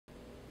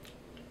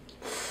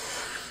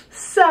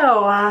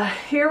So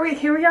here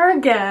we are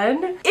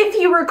again. If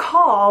you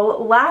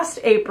recall, last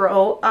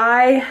April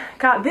I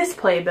got this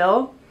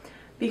playbill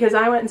because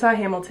I went and saw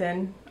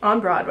Hamilton on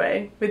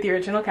Broadway with the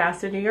original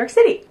cast of New York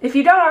City. If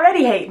you don't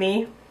already hate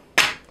me,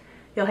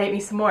 you'll hate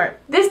me some more.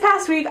 This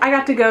past week I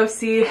got to go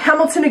see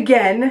Hamilton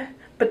again,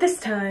 but this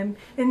time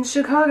in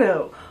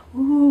Chicago.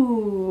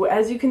 Ooh,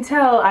 as you can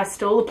tell, I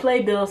stole a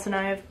playbill, so now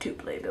I have two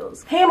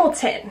playbills.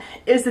 Hamilton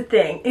is the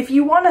thing. If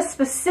you want a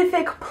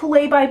specific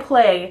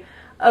play-by-play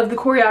of the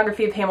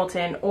choreography of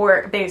Hamilton,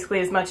 or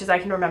basically as much as I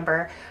can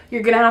remember,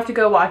 you're gonna have to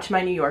go watch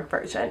my New York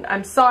version.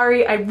 I'm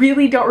sorry, I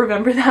really don't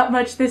remember that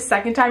much this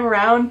second time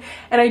around,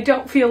 and I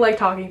don't feel like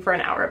talking for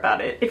an hour about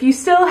it. If you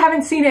still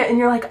haven't seen it and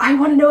you're like, I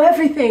wanna know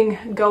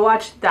everything, go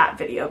watch that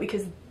video,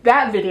 because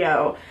that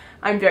video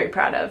I'm very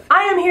proud of.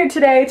 I am here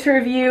today to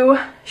review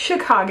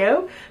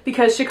Chicago,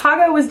 because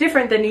Chicago was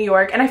different than New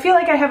York, and I feel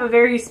like I have a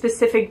very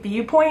specific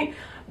viewpoint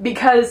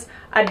because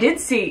I did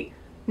see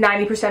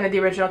 90% of the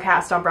original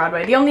cast on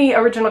Broadway. The only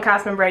original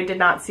cast member I did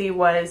not see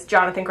was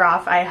Jonathan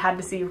Groff. I had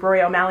to see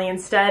Rory O'Malley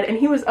instead, and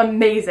he was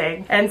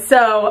amazing. And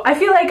so I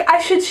feel like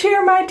I should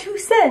share my 2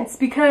 cents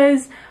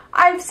because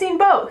I've seen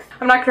both.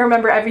 I'm not gonna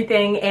remember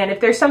everything, and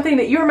if there's something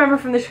that you remember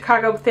from the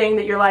Chicago thing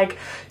that you're like,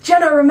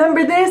 Jenna,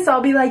 remember this?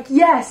 I'll be like,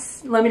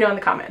 yes, let me know in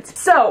the comments.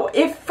 So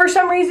if for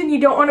some reason you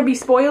don't want to be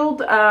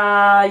spoiled,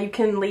 you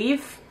can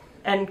leave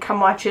and come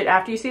watch it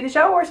after you see the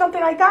show or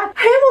something like that.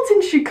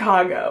 Hamilton,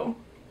 Chicago.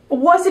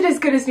 Was it as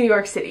good as New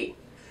York City?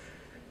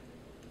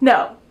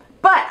 No.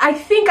 But I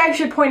think I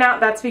should point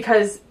out that's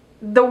because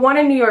the one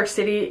in New York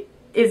City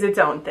is its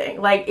own thing.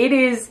 Like, it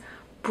is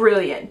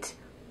brilliant.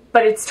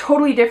 But it's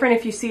totally different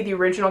if you see the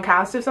original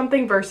cast of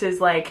something versus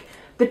like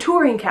the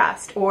touring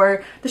cast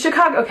or the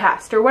Chicago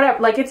cast or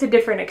whatever. Like, it's a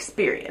different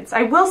experience.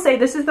 I will say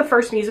this is the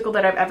first musical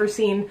that I've ever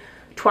seen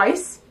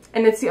twice,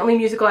 and it's the only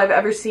musical I've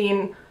ever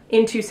seen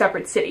in 2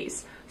 separate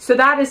cities. So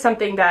that is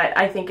something that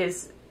I think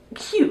is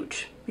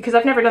huge, because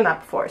I've never done that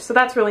before, so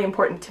that's really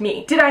important to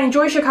me. Did I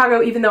enjoy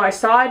Chicago even though I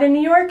saw it in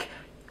New York?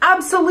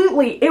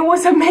 Absolutely, it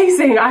was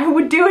amazing. I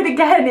would do it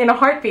again in a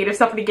heartbeat if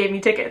somebody gave me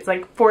tickets,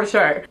 like, for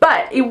sure.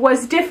 But it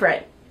was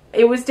different.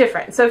 It was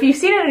different. So if you've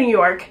seen it in New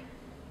York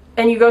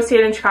and you go see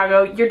it in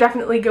Chicago, you're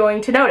definitely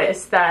going to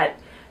notice that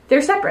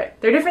they're separate.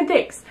 They're different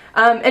things.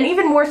 And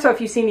even more so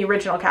if you've seen the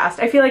original cast.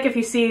 I feel like if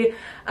you see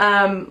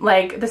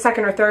like the 2nd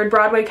or 3rd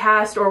Broadway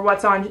cast or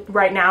what's on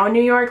right now in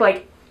New York,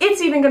 like,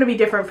 it's even going to be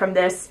different from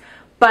this.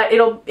 But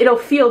it'll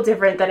feel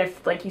different than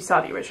if, like, you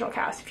saw the original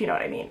cast, if you know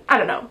what I mean. I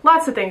don't know.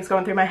 Lots of things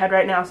going through my head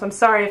right now, so I'm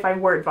sorry if I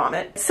word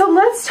vomit. So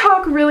let's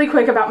talk really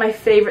quick about my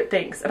favorite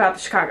things about the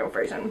Chicago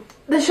version.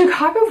 The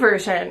Chicago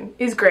version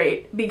is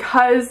great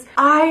because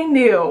I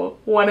knew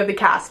one of the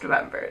cast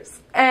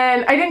members.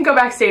 And I didn't go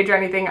backstage or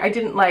anything. I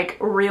didn't, like,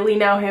 really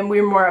know him.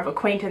 We were more of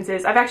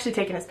acquaintances. I've actually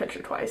taken his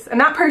picture twice.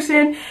 And that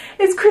person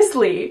is Chris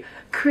Lee.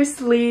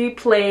 Chris Lee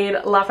played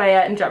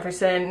Lafayette and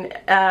Jefferson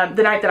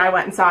the night that I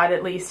went and saw it,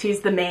 at least. He's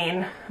the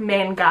main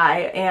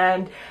guy,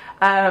 and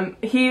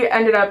he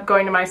ended up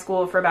going to my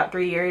school for about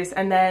 3 years,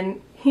 and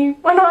then he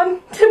went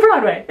on to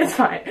Broadway. It's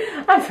fine.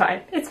 I'm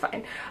fine. It's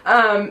fine.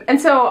 And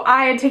so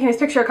I had taken his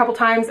picture a couple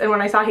times, and when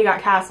I saw he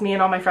got cast, me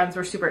and all my friends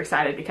were super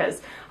excited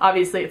because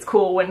obviously it's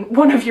cool when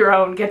one of your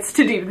own gets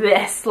to do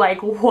this.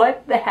 Like,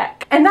 what the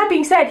heck? And that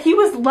being said, he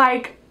was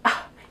like,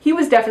 he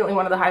was definitely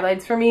one of the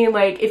highlights for me.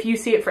 Like, if you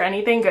see it for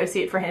anything, go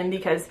see it for him,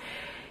 because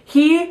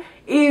he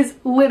is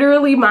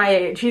literally my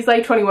age. He's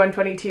like 21,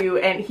 22,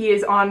 and he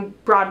is on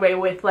Broadway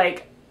with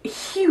like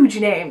huge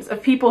names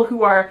of people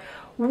who are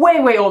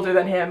way older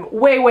than him,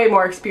 way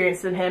more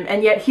experienced than him,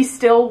 and yet he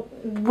still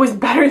was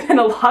better than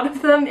a lot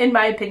of them, in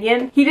my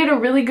opinion. He did a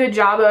really good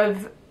job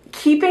of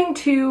keeping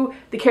to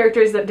the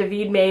characters that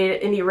David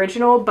made in the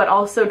original, but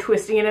also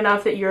twisting it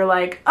enough that you're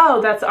like,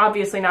 oh, that's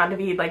obviously not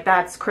David, like,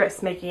 that's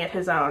Chris making it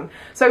his own.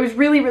 So I was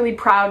really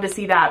proud to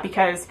see that,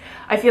 because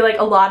I feel like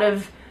a lot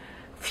of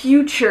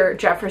future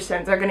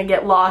Jeffersons are going to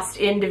get lost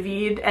in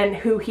David and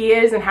who he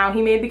is and how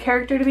he made the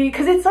character to be,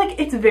 because it's like,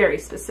 it's very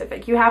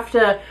specific. You have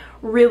to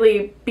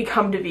really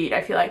become David, I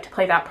feel like, to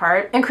play that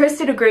part. And Chris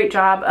did a great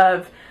job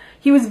of,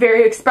 he was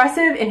very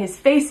expressive in his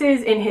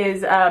faces, in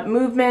his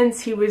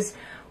movements. He was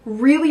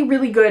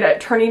really good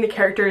at turning the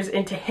characters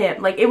into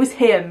him. Like, it was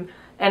him,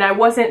 and I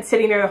wasn't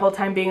sitting there the whole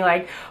time being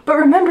like, but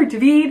remember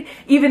David,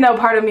 even though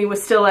part of me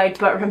was still like,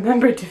 but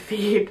remember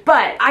David.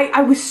 But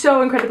I was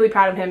so incredibly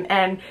proud of him,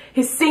 and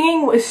his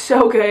singing was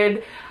so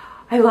good.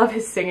 I love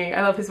his singing.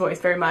 I love his voice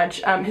very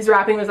much. His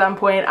rapping was on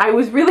point. I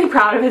was really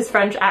proud of his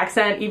French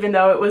accent, even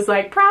though it was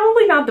like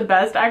probably not the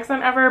best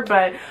accent ever,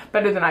 but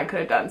better than I could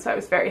have done, so I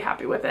was very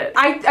happy with it.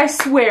 I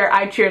swear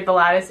I cheered the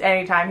loudest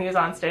anytime he was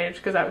on stage,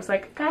 because I was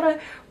like, gotta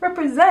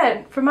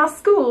represent for my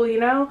school, you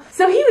know?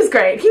 So he was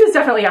great. He was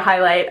definitely a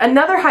highlight.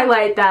 Another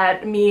highlight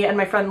that me and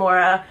my friend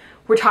Laura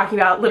were talking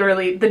about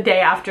literally the day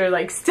after,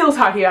 like still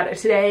talking about it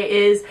today,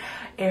 is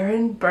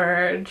Aaron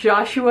Burr,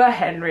 Joshua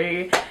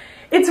Henry.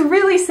 It's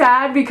really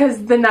sad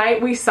because the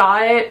night we saw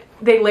it,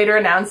 they later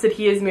announced that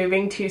he is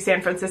moving to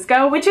San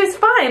Francisco, which is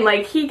fine.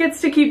 Like, he gets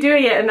to keep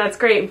doing it, and that's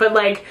great. But,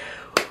 like,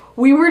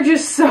 we were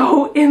just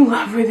so in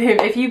love with him.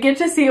 If you get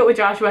to see it with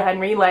Joshua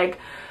Henry, like,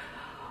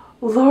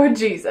 Lord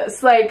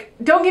Jesus, like,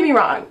 don't get me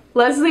wrong,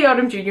 Leslie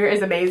Odom Jr.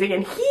 is amazing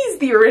and he's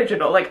the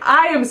original. Like,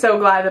 I am so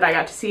glad that I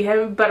got to see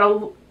him, but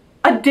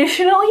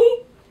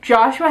additionally,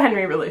 Joshua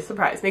Henry really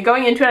surprised me.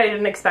 Going into it, I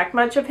didn't expect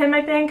much of him,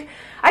 I think.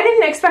 I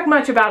didn't expect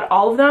much about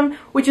all of them,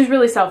 which is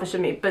really selfish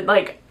of me, but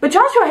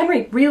Joshua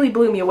Henry really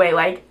blew me away.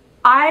 Like,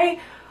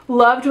 I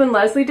loved when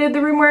Leslie did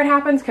The Room Where It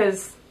Happens,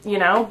 because, you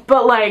know,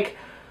 but like,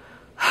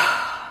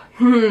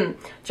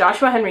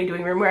 Joshua Henry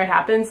doing Room Where It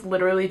Happens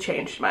literally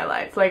changed my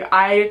life. Like,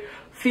 I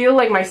feel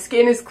like my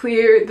skin is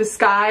clear, the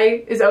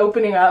sky is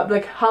opening up,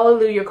 like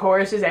hallelujah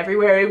chorus is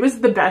everywhere. It was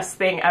the best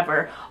thing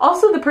ever.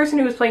 Also, the person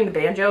who was playing the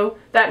banjo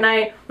that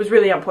night was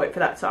really on point for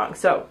that song,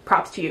 so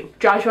props to you.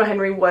 Joshua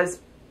Henry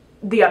was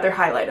the other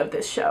highlight of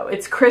this show.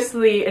 It's Chris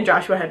Lee and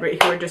Joshua Henry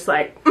who are just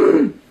like,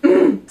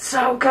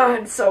 so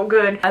good, so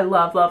good. I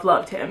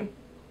loved him.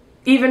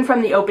 Even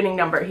from the opening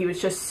number, he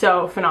was just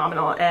so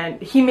phenomenal, and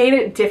he made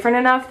it different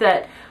enough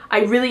that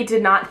I really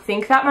did not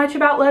think that much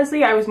about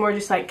Leslie. I was more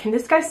just like, can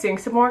this guy sing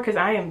some more? Because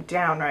I am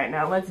down right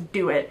now. Let's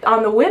do it.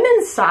 On the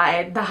women's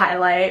side, the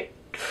highlight,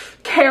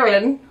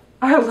 Karen,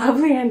 our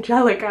lovely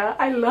Angelica.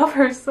 I love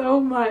her so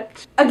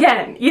much.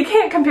 Again, you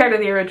can't compare to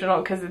the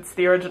original because it's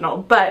the original,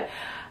 but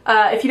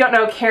if you don't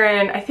know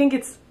Karen, I think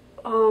it's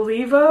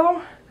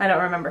Olivo. I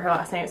don't remember her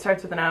last name. It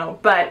starts with an O.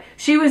 But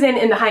she was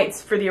in the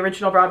Heights for the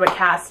original Broadway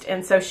cast,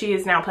 and so she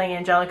is now playing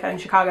Angelica in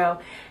Chicago.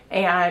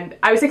 And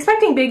I was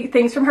expecting big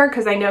things from her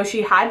because I know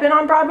she had been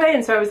on Broadway,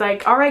 and so I was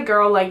like, all right,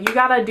 girl, like, you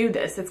gotta do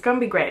this. It's gonna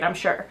be great, I'm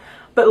sure.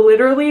 But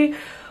literally,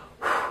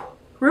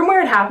 Room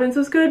Where It Happens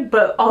was good,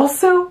 but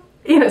also,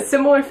 in a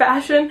similar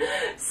fashion,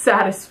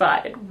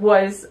 Satisfied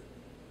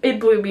it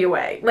blew me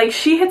away. Like,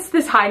 she hits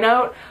this high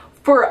note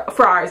for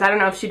ours. I don't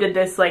know if she did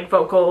this, like,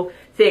 vocal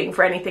thing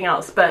for anything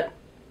else, but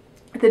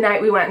the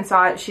night we went and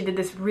saw it, she did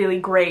this really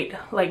great,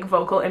 like,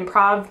 vocal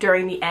improv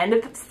during the end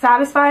of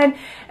Satisfied,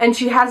 and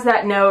she has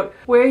that note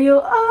where you'll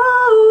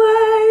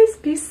always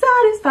be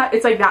satisfied.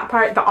 It's like that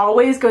part, the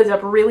always goes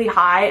up really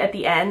high at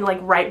the end, like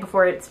right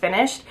before it's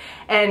finished,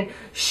 and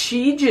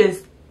she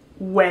just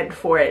went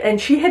for it, and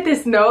she hit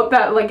this note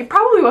that, like, it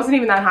probably wasn't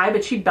even that high,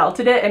 but she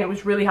belted it and it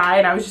was really high,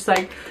 and I was just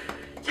like,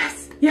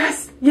 yes,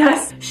 yes,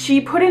 yes.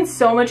 She put in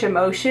so much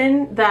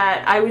emotion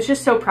that I was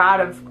just so proud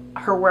of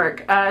her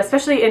work,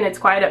 especially in It's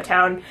Quiet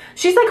Uptown.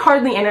 She's like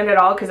hardly in it at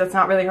all because that's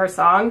not really her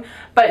song,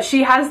 but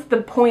she has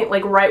the point,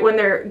 like, right when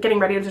they're getting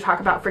ready to talk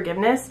about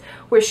forgiveness,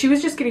 where she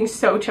was just getting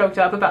so choked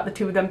up about the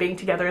two of them being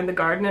together in the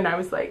garden, and I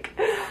was like,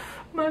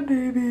 my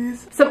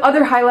babies. Some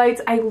other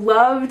highlights, I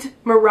loved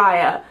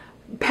Mariah.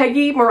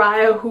 Peggy,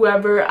 Mariah,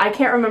 whoever, I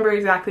can't remember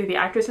exactly the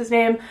actress's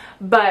name,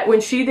 but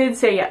when she did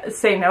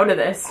say no to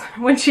this,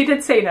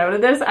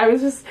 I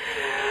was just,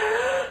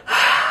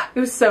 it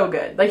was so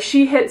good. Like,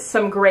 she hit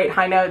some great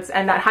high notes,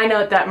 and that high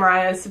note that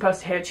Mariah is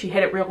supposed to hit, she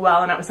hit it real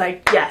well, and I was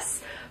like,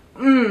 yes.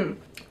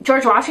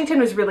 George Washington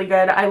was really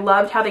good. I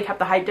loved how they kept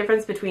the height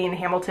difference between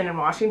Hamilton and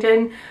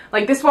Washington.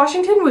 Like, this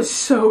Washington was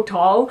so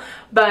tall,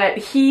 but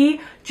he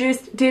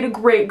just did a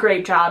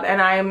great job,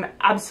 and I'm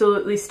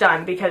absolutely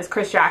stunned because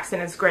Chris Jackson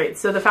is great.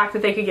 So the fact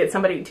that they could get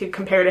somebody to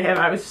compare to him,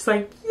 I was just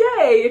like,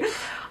 yay!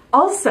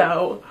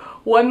 Also,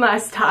 one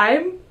last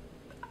time,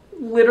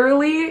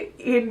 literally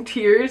in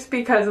tears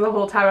because the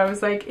whole time I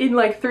was like, in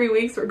like 3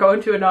 weeks we're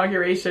going to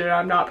inauguration and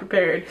I'm not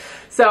prepared.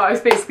 So I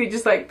was basically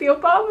just like, the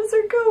Obamas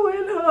are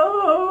going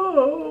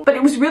home. But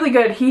it was really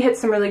good. He hit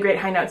some really great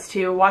high notes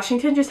too.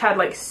 Washington just had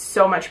like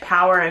so much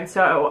power, and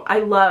so I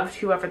loved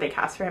whoever they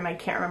cast for him. I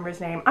can't remember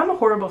his name. I'm a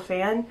horrible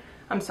fan.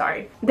 I'm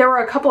sorry. There were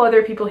a couple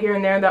other people here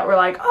and there that were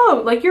like,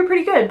 oh, like, you're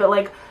pretty good, but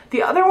like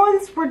the other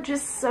ones were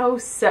just so.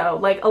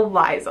 Like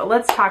Eliza,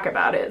 let's talk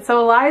about it.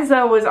 So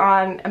Eliza was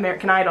on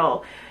American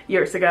Idol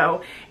years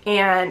ago,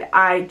 and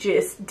I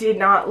just did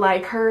not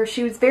like her.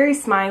 She was very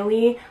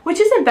smiley,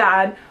 which isn't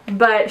bad,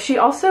 but she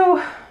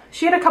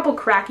had a couple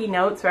cracky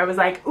notes where I was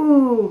like,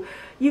 ooh,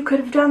 you could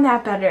have done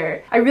that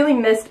better. I really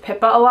missed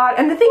Pippa a lot,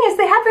 and the thing is,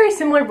 they have very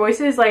similar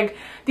voices. Like,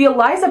 the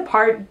Eliza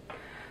part,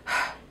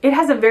 it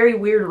has a very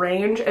weird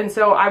range, and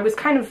so I was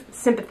kind of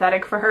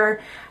sympathetic for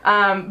her,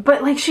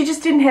 but like, she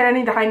just didn't hit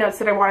any of the high notes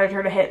that I wanted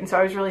her to hit, and so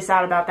I was really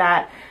sad about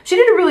that. She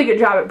did a really good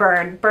job at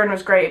Burn. Burn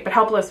was great, but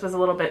Helpless was a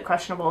little bit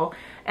questionable.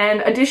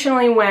 And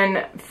additionally,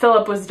 when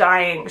Philip was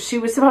dying, she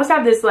was supposed to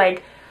have this,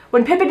 like,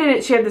 when Pippa did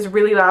it, she had this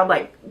really loud,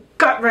 like,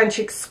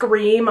 gut-wrenching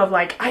scream of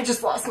like, I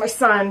just lost my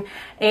son.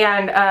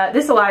 And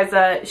this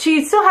Eliza,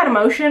 she still had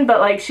emotion,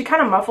 but like, she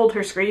kind of muffled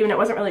her scream, and it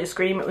wasn't really a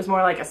scream, it was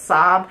more like a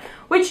sob,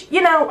 which,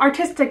 you know,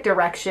 artistic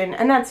direction,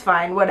 and that's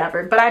fine,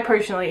 whatever. But I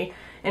personally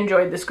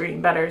enjoyed the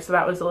scream better, so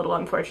that was a little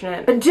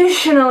unfortunate.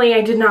 Additionally,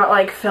 I did not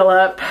like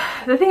Philip.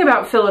 The thing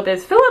about Philip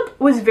is, Philip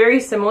was very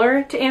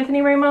similar to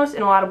Anthony Ramos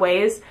in a lot of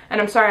ways, and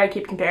I'm sorry I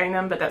keep comparing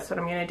them, but that's what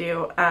I'm gonna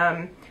do.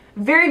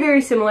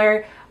 Very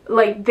similar.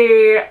 Like,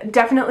 they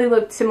definitely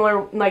looked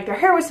similar, like their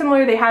hair was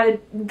similar, they had a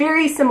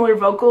very similar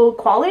vocal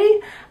quality,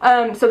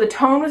 so the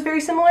tone was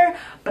very similar,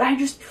 but I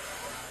just,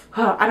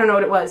 I don't know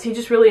what it was. He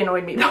just really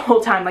annoyed me the whole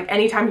time. Like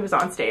anytime he was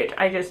on stage,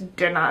 I just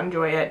did not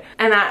enjoy it.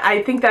 And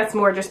I think that's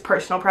more just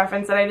personal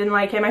preference that I didn't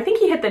like him. I think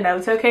he hit the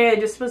notes okay. I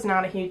just was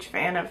not a huge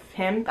fan of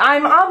him.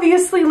 I'm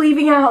obviously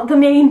leaving out the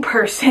main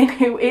person,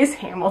 who is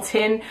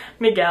Hamilton,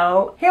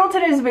 Miguel.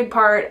 Hamilton is a big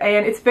part,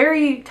 and it's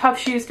very tough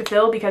shoes to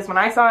fill, because when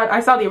I saw it, I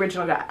saw the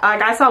original guy.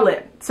 Like, I saw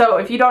Lin. So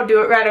if you don't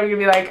do it right, I'm gonna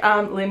be like,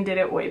 Lin did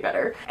it way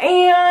better.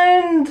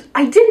 And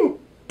I didn't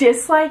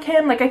dislike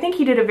him. Like, I think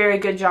he did a very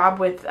good job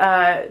with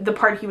the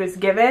part he was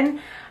given.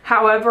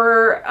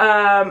 However,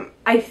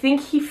 I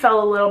think he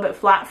fell a little bit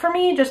flat for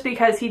me, just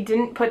because he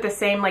didn't put the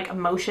same like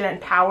emotion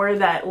and power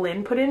that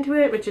Lin put into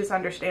it, which is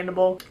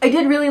understandable. I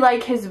did really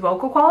like his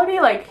vocal quality.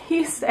 Like,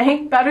 he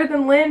sang better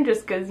than Lin,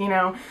 just because, you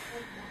know,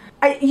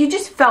 you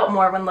just felt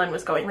more when Lin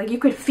was going. Like, you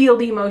could feel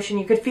the emotion,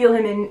 you could feel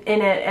him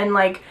in it, and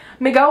like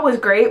Miguel was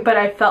great, but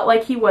I felt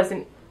like he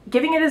wasn't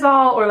giving it his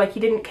all, or like he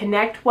didn't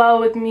connect well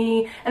with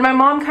me. And my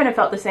mom kind of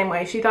felt the same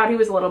way. She thought he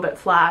was a little bit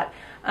flat,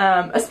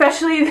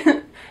 especially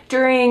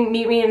during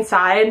Meet Me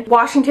Inside.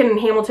 Washington and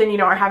Hamilton, you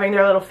know, are having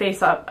their little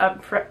face off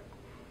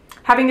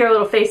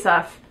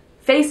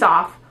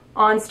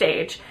on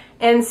stage,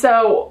 and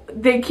so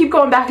they keep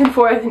going back and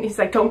forth, and he's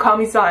like, don't call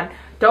me son,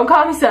 don't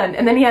call me son,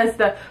 and then he has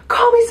the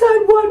call me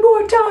son one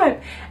more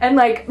time, and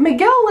like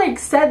Miguel like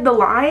said the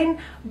line,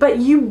 but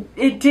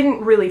it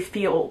didn't really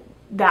feel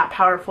that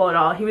powerful at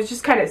all. He was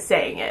just kind of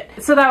saying it,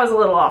 so that was a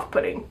little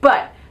off-putting,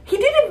 but he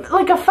did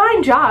like a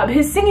fine job.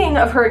 His singing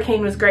of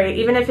Hurricane was great,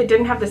 even if it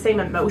didn't have the same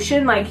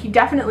emotion. Like, he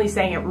definitely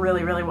sang it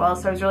really, really well,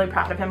 so I was really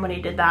proud of him when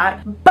he did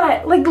that.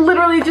 But like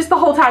literally just the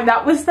whole time,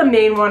 that was the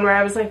main one where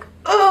I was like,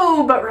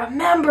 oh, but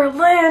remember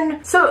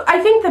Lin. So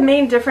I think the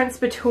main difference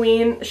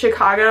between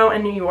Chicago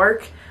and New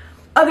York,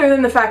 other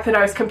than the fact that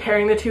I was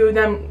comparing the two of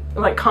them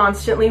like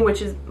constantly,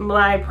 which is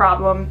my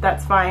problem,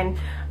 that's fine,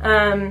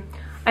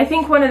 I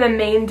think one of the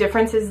main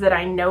differences that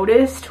I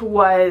noticed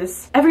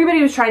was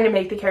everybody was trying to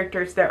make the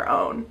characters their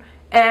own.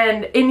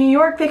 And in New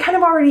York, they kind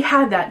of already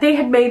had that. They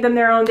had made them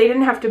their own. They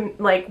didn't have to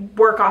like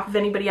work off of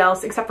anybody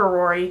else except for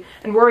Rory.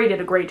 And Rory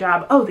did a great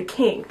job. Oh, the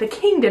King. The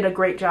King did a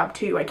great job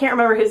too. I can't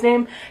remember his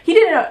name. He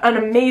did an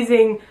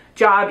amazing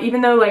job,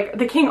 even though like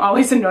the King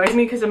always annoys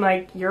me because I'm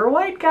like, you're a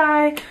white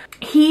guy.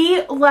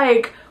 He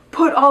like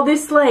put all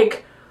this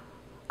like,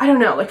 I don't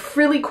know, like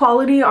frilly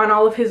quality on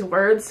all of his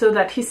words so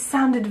that he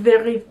sounded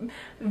very,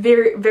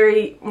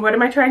 what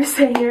am I trying to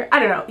say here? I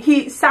don't know.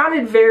 He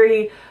sounded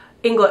very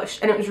English,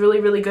 and it was really,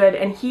 really good,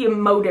 and he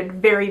emoted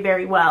very,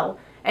 very well,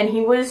 and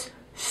he was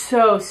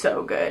so,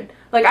 so good.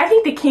 Like, I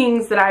think the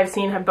Kings that I've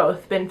seen have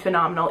both been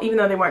phenomenal, even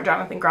though they weren't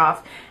Jonathan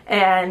Groff,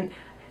 and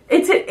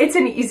it's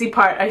an easy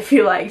part, I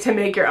feel like, to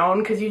make your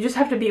own, because you just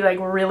have to be like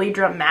really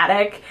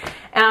dramatic.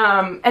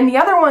 And the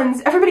other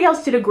ones, everybody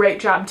else did a great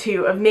job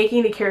too of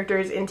making the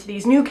characters into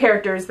these new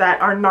characters that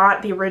are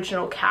not the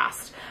original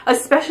cast.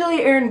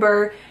 Especially Aaron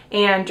Burr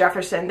and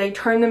Jefferson. They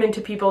turn them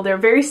into people, they're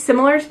very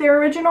similar to their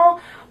original,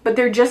 but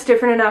they're just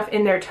different enough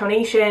in their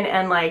tonation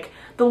and like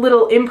the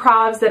little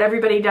improvs that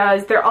everybody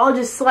does. They're all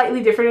just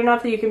slightly different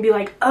enough that you can be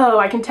like, oh,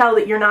 I can tell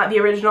that you're not the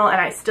original and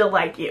I still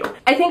like you.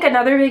 I think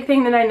another big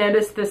thing that I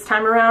noticed this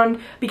time around,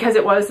 because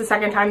it was the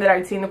second time that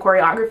I'd seen the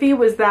choreography,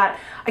 was that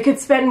I could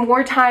spend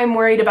more time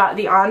worried about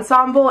the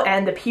ensemble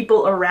and the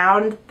people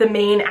around the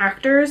main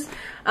actors.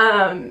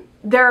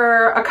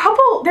 There are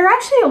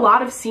actually a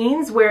lot of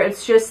scenes where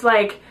it's just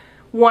like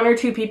one or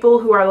two people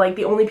who are like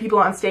the only people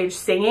on stage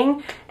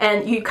singing,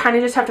 and you kind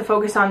of just have to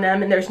focus on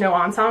them and there's no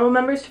ensemble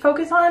members to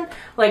focus on.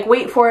 Like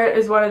Wait For It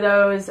is one of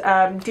those,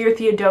 Dear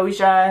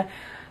Theodosia,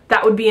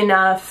 that would be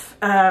enough.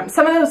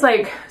 Some of those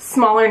like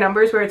smaller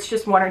numbers where it's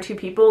just one or two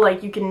people,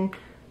 like you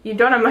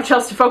don't have much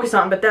else to focus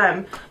on but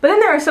them. But then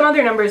there are some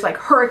other numbers like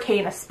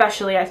Hurricane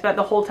especially. I spent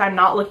the whole time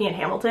not looking at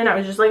Hamilton. I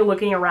was just like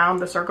looking around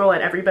the circle at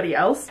everybody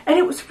else. And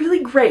it was really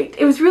great.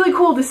 It was really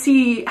cool to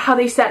see how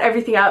they set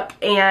everything up,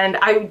 and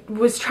I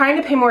was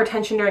trying to pay more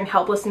attention during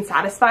Helpless and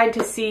Satisfied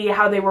to see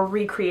how they were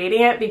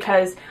recreating it,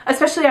 because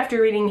especially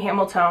after reading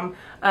Hamilton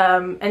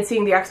and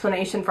seeing the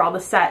explanation for all the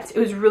sets, it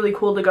was really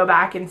cool to go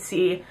back and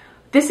see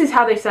this is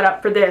how they set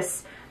up for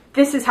this.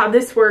 This is how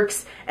this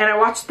works, and I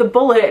watched the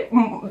bullet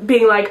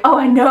being like, oh,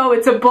 I know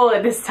it's a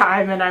bullet this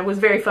time, and I was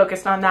very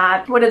focused on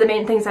that. One of the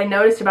main things I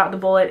noticed about the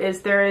bullet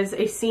is there is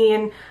a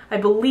scene, I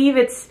believe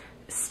it's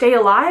Stay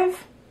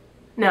Alive?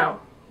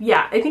 No.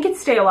 Yeah, I think it's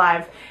Stay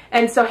Alive.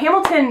 And so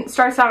Hamilton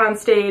starts out on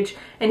stage,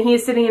 and he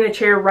is sitting in a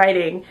chair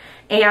writing,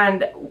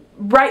 and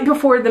right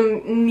before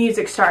the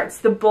music starts,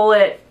 the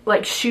bullet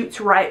like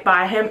shoots right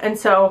by him, and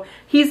so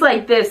he's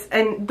like this,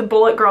 and the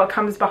bullet girl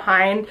comes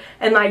behind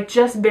and like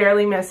just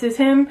barely misses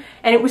him,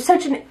 and it was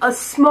such a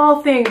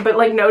small thing, but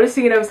like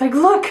noticing it, I was like,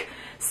 look,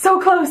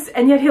 so close,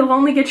 and yet he'll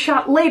only get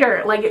shot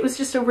later. Like, it was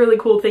just a really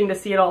cool thing to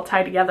see it all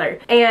tie together.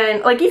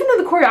 And like, even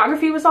though the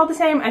choreography was all the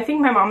same, I think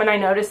my mom and I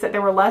noticed that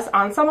there were less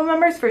ensemble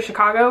members for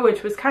Chicago,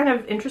 which was kind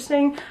of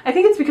interesting. I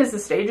think it's because the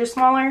stage is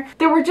smaller.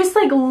 There were just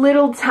like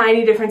little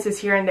tiny differences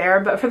here and there,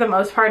 but for the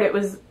most part it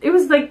was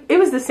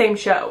the same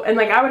show, and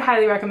like I would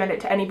highly recommend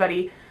it to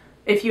anybody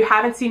if you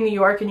haven't seen New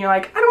York and you're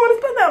like, I don't want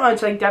to spend that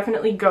much, like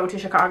definitely go to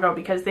Chicago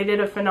because they did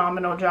a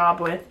phenomenal job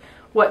with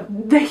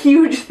the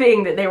huge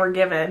thing that they were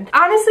given.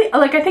 Honestly,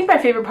 like I think my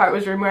favorite part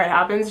was Room Where It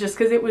Happens just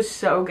because it was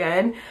so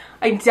good.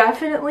 I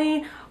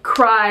definitely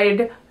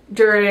cried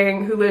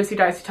during Who Lives, Who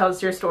Dies, Who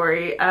Tells Your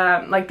Story,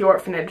 like the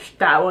orphanage.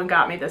 That one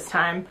got me this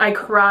time. I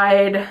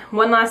cried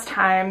one last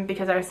time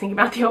because I was thinking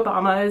about the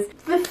Obamas.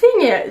 The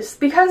thing is,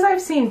 because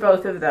I've seen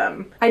both of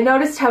them, I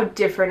noticed how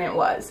different it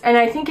was. And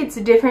I think it's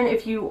different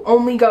if you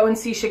only go and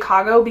see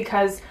Chicago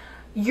because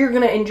you're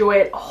gonna enjoy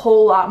it a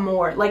whole lot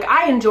more. Like,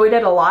 I enjoyed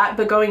it a lot,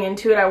 but going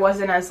into it, I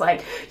wasn't as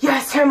like,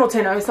 yes,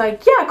 Hamilton. I was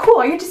like, yeah, cool,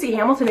 I get to see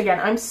Hamilton again.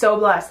 I'm so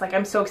blessed, like,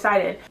 I'm so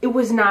excited. It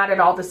was not at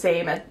all the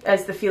same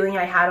as the feeling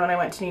I had when I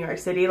went to New York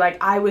City. Like,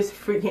 I was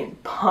freaking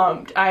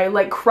pumped. I,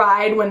 like,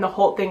 cried when the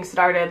whole thing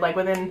started, like,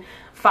 within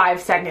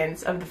 5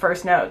 seconds of the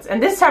first notes.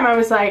 And this time I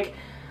was like,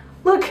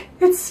 look,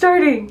 it's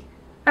starting.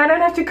 I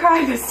don't have to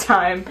cry this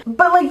time.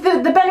 But like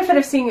the benefit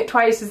of seeing it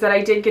twice is that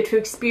I did get to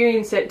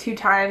experience it 2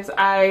 times.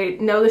 I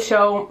know the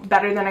show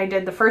better than I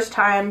did the first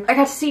time. I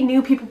got to see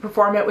new people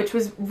perform it, which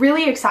was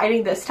really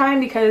exciting this time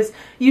because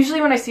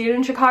usually when I see it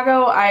in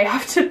Chicago, I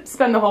have to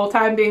spend the whole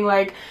time being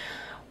like,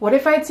 what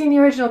if I had seen the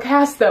original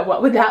cast though?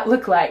 What would that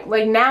look like?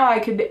 Like now I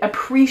could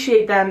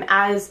appreciate them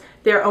as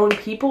their own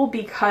people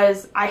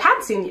because I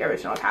had seen the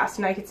original cast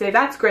and I could say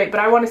that's great, but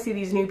I want to see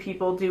these new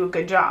people do a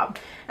good job.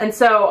 And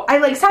so I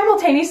like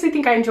simultaneously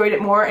think I enjoyed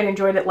it more and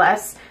enjoyed it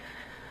less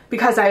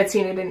because I had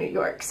seen it in New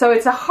York. So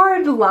it's a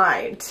hard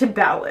line to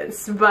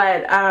balance,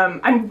 but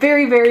I'm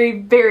very, very,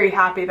 very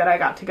happy that I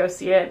got to go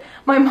see it.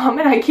 My mom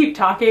and I keep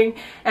talking,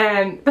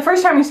 and the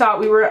first time we saw it,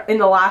 we were in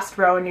the last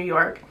row in New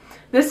York.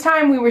 This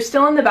time we were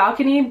still in the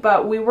balcony,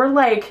 but we were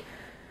like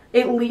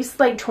at least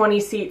like 20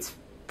 seats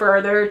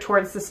further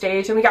towards the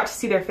stage, and we got to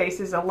see their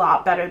faces a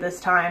lot better this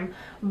time.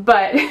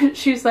 But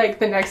she's like,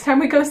 the next time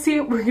we go see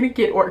it, we're gonna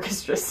get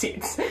orchestra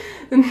seats.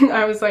 And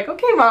I was like,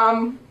 okay,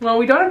 Mom, well,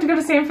 we don't have to go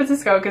to San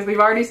Francisco because we've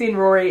already seen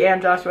Rory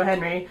and Joshua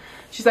Henry.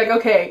 She's like,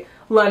 okay,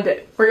 London.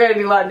 We're gonna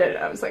do London.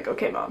 I was like,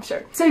 okay, Mom,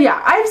 sure. So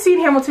yeah, I've seen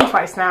Hamilton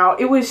twice now.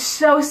 It was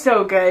so,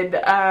 so good.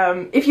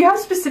 If you have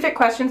specific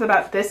questions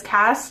about this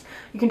cast,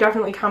 you can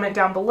definitely comment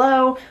down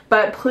below,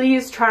 but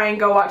please try and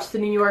go watch the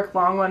New York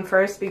long one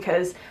first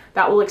because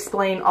that will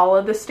explain all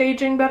of the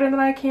staging better than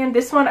I can.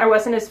 This one, I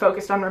wasn't as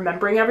focused on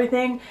remembering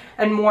everything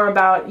and more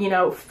about, you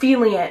know,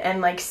 feeling it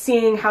and like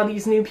seeing how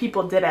these new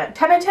people did it.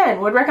 10 out of 10,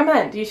 would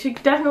recommend. You should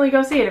definitely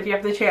go see it if you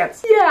have the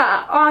chance.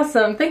 Yeah,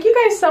 awesome. Thank you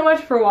guys so much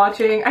for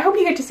watching. I hope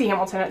you get to see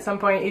Hamilton at some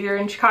point, either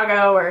in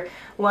Chicago or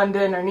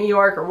London or New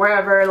York or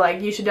wherever.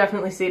 Like, you should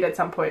definitely see it at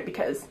some point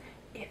because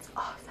it's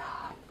awesome.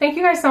 Thank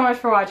you guys so much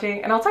for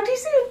watching, and I'll talk to you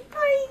soon.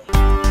 Bye!